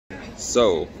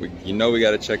So, you know we got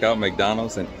to check out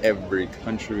McDonald's in every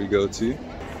country we go to.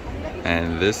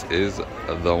 And this is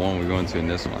the one we're going to in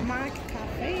this one.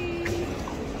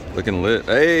 Looking lit.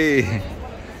 Hey!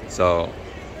 So,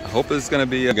 I hope it's going to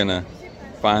be... We're going to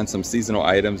find some seasonal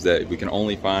items that we can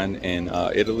only find in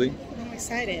Italy. I'm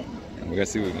excited. And we're going to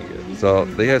see what we can get. So,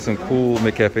 they had some cool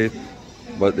McCafes,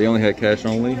 but they only had cash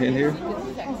only in here.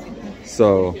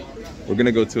 So, we're going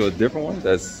to go to a different one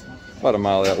that's about a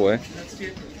mile that way.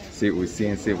 See what we see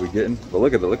and see what we're getting. But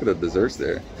look at the desserts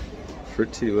there.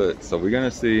 Pretty lit. So we're gonna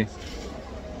see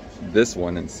this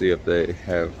one and see if they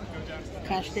have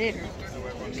cash there.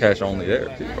 Cash only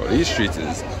there too. Bro, these streets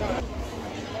is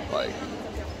like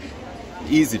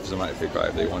easy for somebody to pick right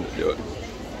if they wanted to do it.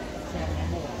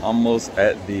 Almost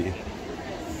at the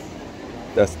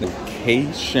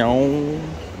destination.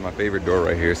 My favorite door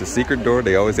right here. It's a secret door.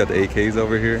 They always got the AKs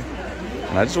over here.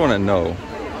 And I just want to know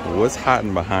what's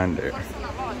hiding behind there.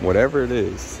 Whatever it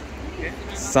is,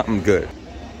 something good.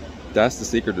 That's the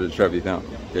secret to the Trevi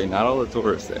Fountain. Okay, not all the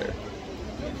tourists there.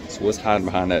 So what's hiding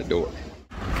behind that door?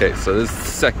 Okay, so this is the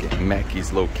second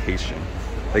Mackey's location.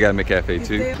 They got a McCafe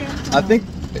too. I think,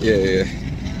 yeah.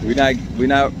 We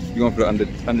not going for the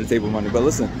under table money, but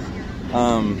listen,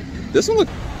 this one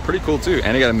looked pretty cool too,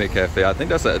 and they got a McCafe. I think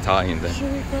that's an Italian thing.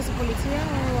 Should we cross the Polizia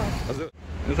or what?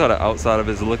 This is how the outside of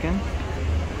it is looking.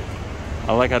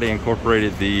 I like how they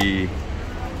incorporated the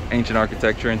ancient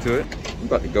architecture into it. I'm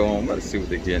about to go on, I'm about to see what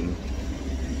they're getting.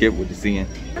 Get what you're seeing.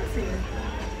 Fancy.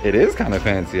 It is kind of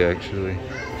fancy actually.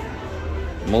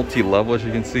 Multi-level as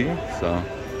you can see. So,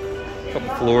 a couple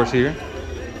floors here.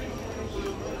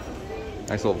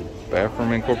 Nice little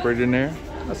bathroom incorporated in there.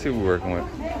 Let's see what we're working with.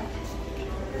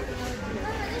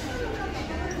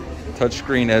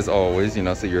 Touchscreen as always, you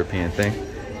know, it's a European thing.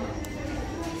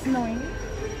 It's annoying.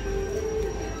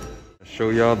 Show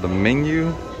y'all the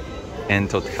menu and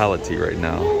totality right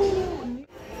now.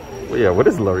 Well, yeah, what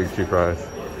is La Ricci fries?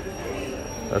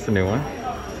 That's a new one.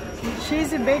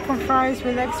 Cheesy bacon fries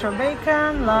with extra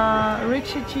bacon, La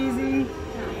Ricci cheesy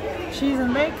cheese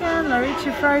and bacon, La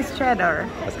Ricci fries cheddar.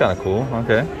 That's kind of cool.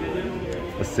 Okay.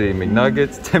 Let's see,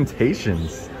 McNuggets,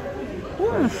 Temptations.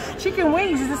 Ooh, chicken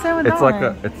wings is the $7.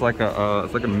 It's like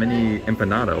a mini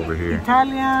empanada over here.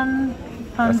 Italian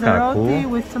panzerotti cool.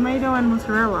 with tomato and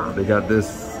mozzarella. They got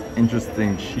this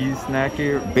interesting cheese snack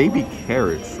here. Baby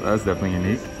carrots. That's definitely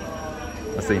unique.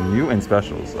 Let's say new and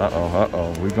specials. We about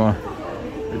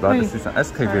to see something.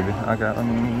 That's okay, baby. I got a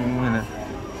minute.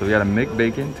 So we got a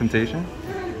McBacon Temptation.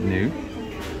 New.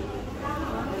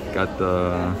 Got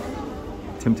the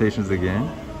Temptations again.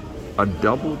 A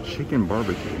double chicken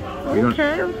barbecue.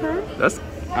 Okay. That's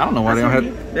I don't know why they don't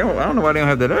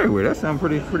have that everywhere. That sounds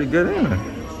pretty good anyway.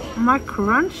 My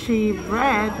crunchy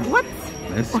bread. What?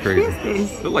 That's what crazy. Is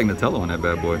this? Look like Nutella on that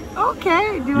bad boy.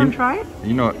 Okay, do you want to try it?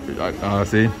 You know,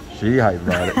 see, she hyped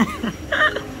about it.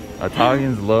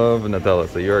 Italians love Nutella,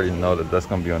 so you already know that that's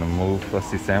gonna be on the move. Let's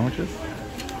see sandwiches.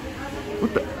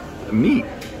 What the meat?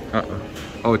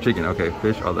 Oh, chicken. Okay,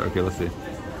 fish. Other. Okay, let's see.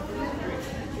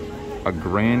 A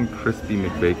grand crispy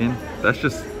McBacon. That's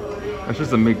just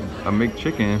a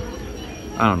McChicken.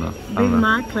 I don't know. Big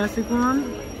Mac classic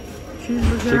one.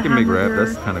 Cheeseburger, chicken McWrap.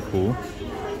 That's kind of cool.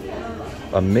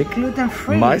 A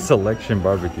gluten-free. My Selection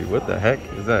barbecue. What the heck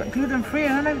is that? Gluten-free. I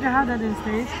don't know if they have that in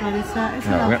States, but it's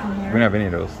an no, option here. We don't have any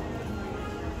of those.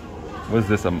 What is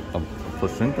this? A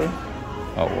placenta?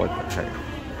 Oh, what the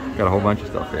heck? Got a whole bunch of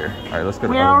stuff there. All right, let's go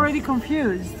to We're already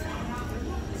confused.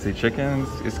 See, chickens,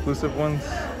 exclusive ones.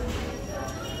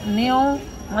 Neil,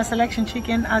 My Selection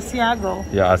chicken, Asiago.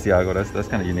 Yeah, Asiago. That's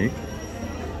kind of unique.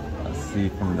 Let's see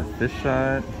from the fish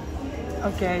side.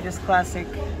 Okay, just classic.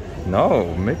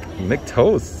 No,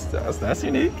 McToast. That's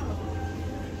unique.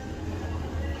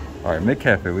 All right,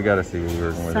 McCafe. We gotta see what we're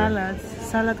working with. Salads,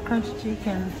 salad crunch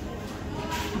chicken,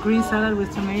 green salad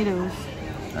with tomatoes.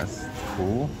 That's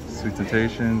cool. Sweet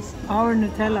Temptations. Our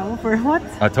Nutella. For what?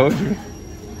 I told you.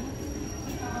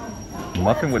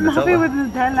 Muffin with Nutella. Muffin with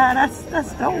Nutella.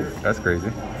 That's dope. That's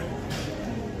crazy.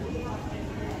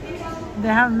 They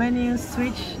have menus,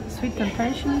 sweet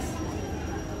Temptations.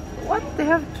 What? They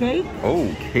have cake?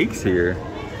 Oh, cakes here.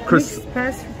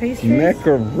 Pastries.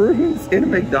 Macaroons in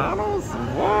McDonald's?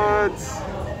 What?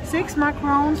 6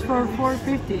 macarons for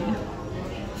 $4.50.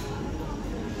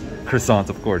 Croissants,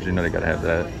 of course. You know they gotta have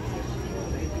that.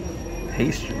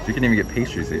 Pastries. You can even get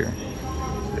pastries here.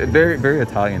 Very, very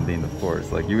Italian themed, of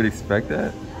course. Like you would expect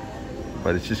that,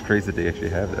 but it's just crazy that they actually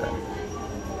have that.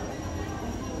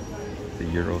 The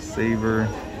Euro Saver.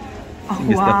 You can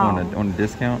get stuff on a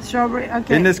discount. Strawberry.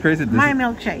 Okay. Isn't this crazy? My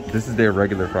milkshake. This is their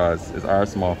regular fries. It's our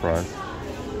small fries.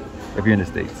 If you're in the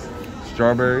States.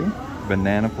 Strawberry,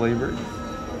 banana flavored.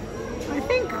 I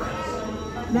think.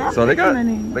 So they got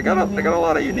a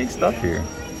lot of unique stuff here.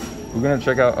 We're gonna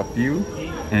check out a few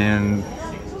and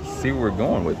see where we're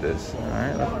going with this. All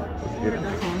right, let's get it.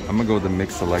 I'm gonna go with the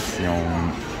mixed selection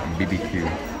BBQ.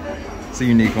 It's a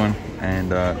unique one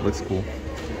and it looks cool.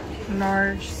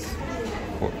 Large.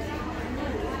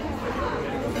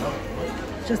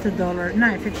 Just $1,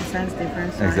 not 50 cents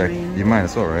difference. So Exactly. I mean, You might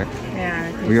as well, right?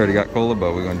 Yeah. We already got cola,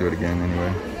 but we're gonna do it again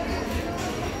anyway.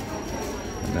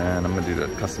 And then I'm gonna do the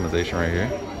customization right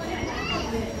here.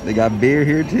 They got beer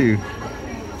here too.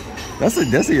 That's a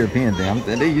European thing.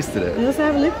 They used to that. They also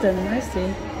have Lipton, I see.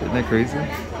 Isn't that crazy?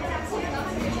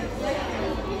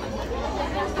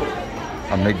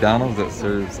 A McDonald's that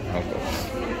serves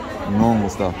alcohol. Normal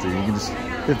stuff too. You can just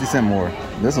 50 cents more.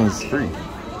 This one's free.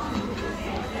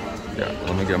 Yeah,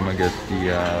 I'm gonna get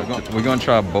the. We're gonna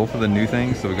try both of the new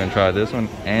things. So we're gonna try this one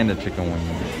and the chicken wing.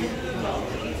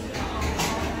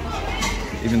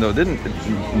 Even though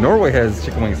Norway has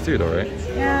chicken wings too, though, right?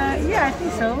 Yeah, I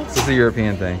think so. It's a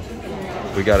European thing.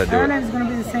 We gotta do it. It's gonna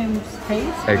be the same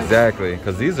taste. Exactly,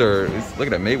 because these are, look at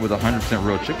that, made with 100%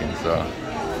 real chicken, so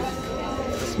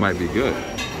this might be good.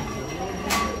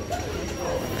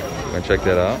 We're gonna check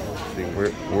that out. See,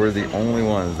 we're the only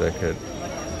ones that could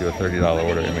do a $30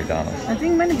 order at McDonald's. I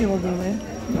think many people do it.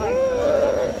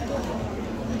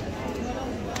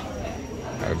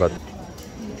 Alright, about to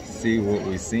see what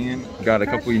we're seeing. Got a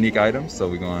couple unique items, so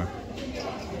we're gonna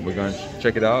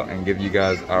check it out and give you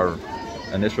guys our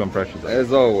initial impressions.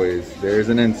 As always, there's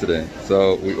an incident.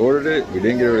 So we ordered it, we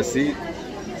didn't get a receipt,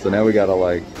 so now we gotta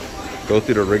like go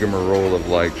through the rigmarole of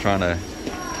like trying to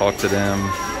talk to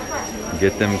them,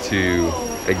 get them to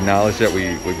acknowledge that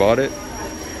we bought it,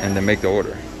 and then make the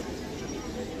order.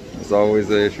 It's always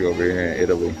the issue over here in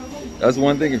Italy. That's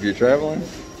one thing, if you're traveling,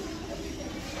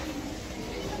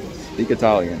 speak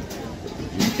Italian.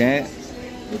 If you can't,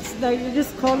 It's like you're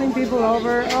just calling people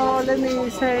over. Oh, let me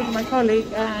say my colleague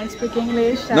speak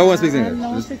English. No one speaks English.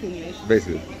 No one speaks English.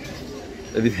 Basically,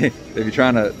 they be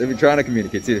trying to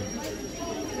communicate too.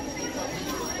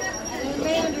 They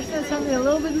may understand something a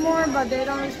little bit more, but they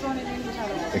don't respond in English at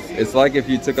all. It's like if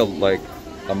you took a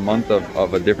month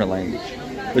of a different language,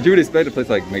 but you would expect a place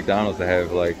like McDonald's to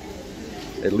have like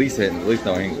at least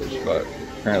know English, but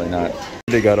apparently not.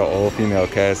 They got an all-female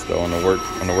cast though on the work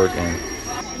end.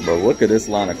 But look at this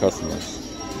line of customers.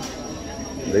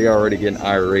 They already getting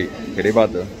irate. Okay, they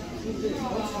about to.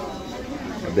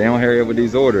 If they don't hurry up with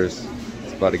these orders,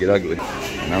 it's about to get ugly.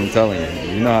 And I'm telling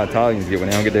you know how Italians get when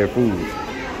they don't get their food.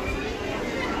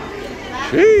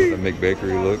 Jeez. The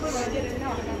McBakery looks.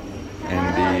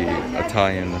 And the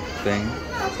Italian thing.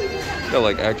 Got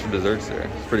like actual desserts there.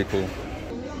 It's pretty cool.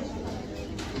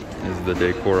 This is the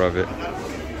decor of it.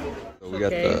 We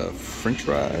got the French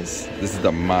fries. This is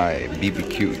the My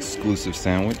BBQ exclusive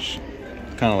sandwich.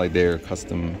 Kind of like their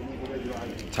custom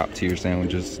top tier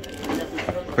sandwiches.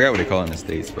 I forgot what they call it in the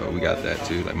States, but we got that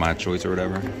too, like My Choice or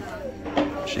whatever.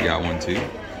 She got one too.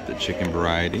 The chicken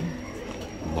variety.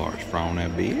 Large fry on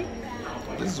that big.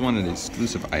 This is one of the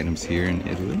exclusive items here in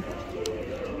Italy.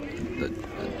 The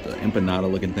empanada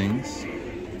looking things.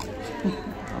 I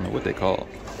don't know what they call it.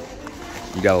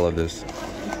 You gotta love this.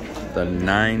 The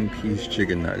 9-piece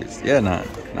chicken nuggets. Yeah, not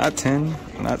 10,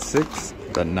 not 6,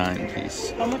 the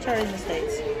 9-piece. How much are in the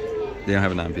States? They don't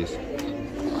have a 9-piece.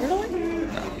 Really?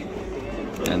 No.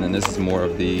 And then this is more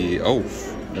of the,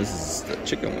 this is the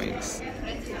chicken wings.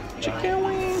 Chicken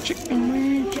wing, chicken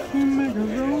wing, chicken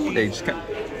macaroni. They just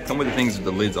come with the things with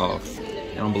the lids off.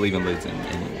 I don't believe in lids in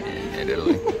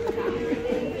Italy.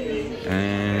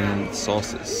 And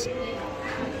sauces.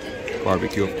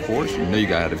 Barbecue, of course. You know you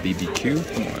gotta have a BBQ.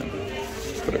 Come on.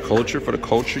 For the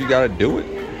culture, you gotta do it.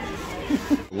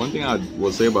 One thing I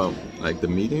will say about like the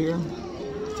meat here,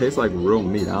 it tastes like real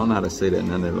meat. I don't know how to say that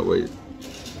in any other way.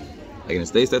 Like in the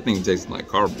States, that thing tastes like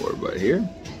cardboard, but here,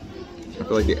 I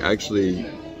feel like they actually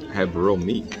have real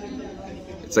meat.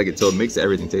 It's like so it makes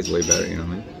everything taste way better. You know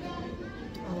what I mean?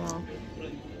 Oh, wow.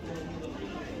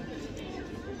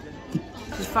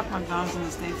 Just fuck McDonald's in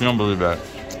the States. You don't believe that?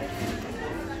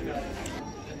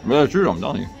 But that's true, I'm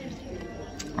telling you.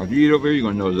 If you eat over here, you're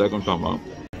gonna know exactly what I'm talking about.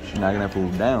 She's knocking that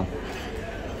food down.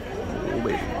 Oh,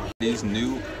 baby. These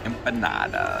new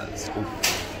empanadas. Ooh.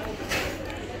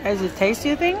 Is it tasty,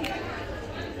 you think?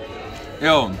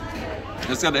 Yo,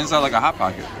 it's got the inside like a Hot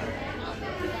Pocket.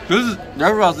 That's what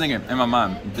I was thinking in my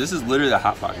mind. This is literally a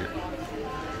Hot Pocket.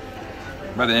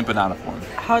 By the empanada form.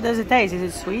 How does it taste? Is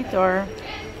it sweet or?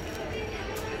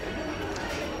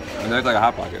 It looks like a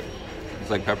Hot Pocket.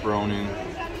 It's like pepperoni,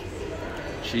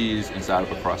 cheese inside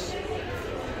of a crust.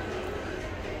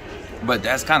 But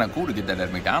that's kind of cool to get that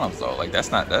at McDonald's though. Like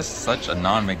that's such a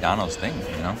non-McDonald's thing,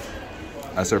 you know?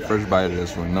 That's our first bite of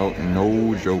this one.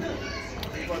 No joke.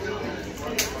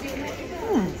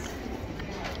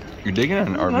 You digging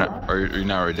it or not? Or you're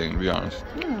not really digging, to be honest?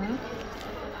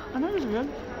 I know it's good.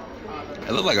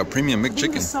 It looks like a premium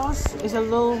McChicken. The sauce is a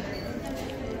little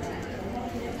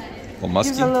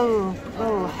musky? Gives a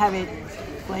little heavy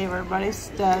flavor, but it's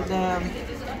the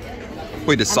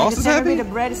Wait, the sauce is heavy? The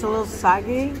bread is a little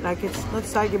saggy. Like it's not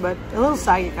saggy, but a little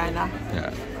saggy kind of.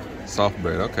 Yeah. Soft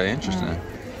bread. Okay, interesting.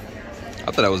 I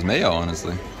thought that was mayo,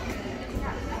 honestly.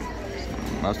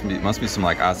 Must be some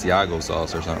like Asiago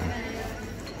sauce or something.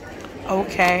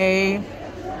 Okay.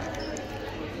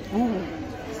 Ooh.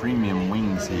 Premium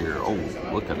wings here. Oh,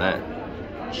 look at that.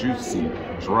 Juicy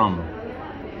drum.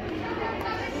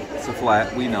 It's a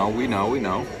flat. We know.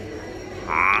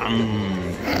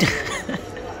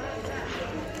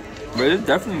 But it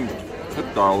definitely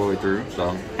cooked all the way through,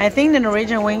 so. I think the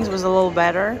Norwegian wings was a little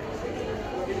better.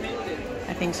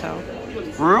 I think so.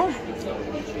 For real?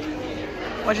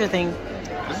 What do you think?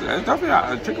 It's definitely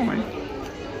a chicken wing.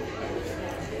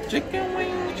 Chicken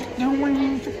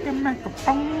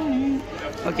macaroni.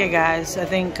 Okay, guys. I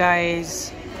think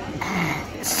it's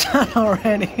done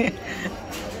already.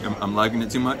 I'm liking it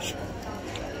too much.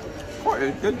 Oh,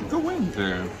 good wings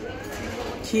there.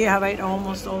 Here I have ate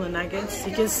almost all the nuggets.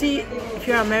 You can see, if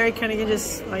you're American, you can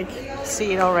just like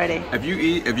see it already. If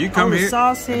you come here,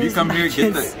 sauces,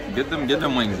 get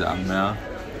them wings out, man.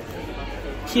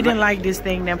 He didn't like this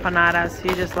thing, the empanadas. He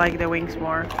just liked the wings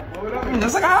more.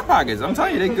 It's like Hot Pockets. I'm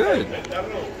telling you, they're good.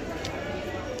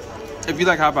 If you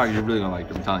like Hot Pockets, you're really gonna like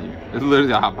them. I'm telling you, it's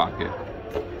literally a Hot Pocket.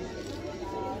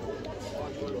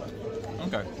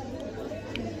 Okay.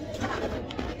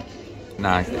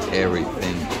 Knocked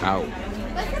everything out.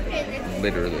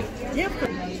 Literally. Yep.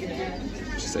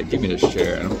 She said, give me this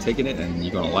chair. And I'm taking it, and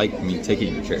you're gonna like me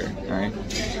taking your chair, alright?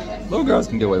 Little girls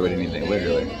can get away with anything,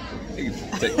 literally.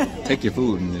 Take your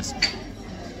food and just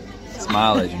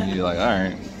smile at you, and you're like,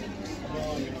 alright.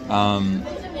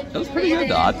 It was pretty good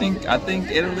though. I think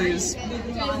Italy is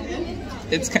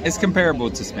it's comparable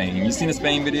to Spain. You've seen the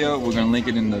Spain video? We're gonna link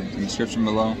it in the description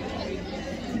below.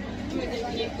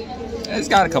 It's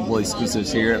got a couple of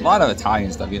exclusives here. A lot of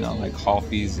Italian stuff, you know, like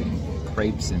coffees and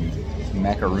crepes and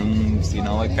macaroons, you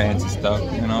know, like fancy stuff,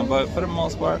 you know. But for the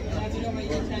most part,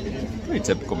 pretty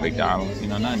typical McDonald's, you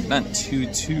know, not too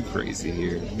crazy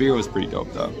here. The beer was pretty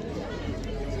dope though.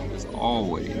 As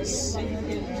always,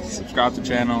 subscribe to the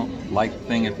channel, like the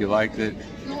thing if you liked it.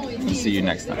 We'll see you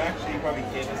next time.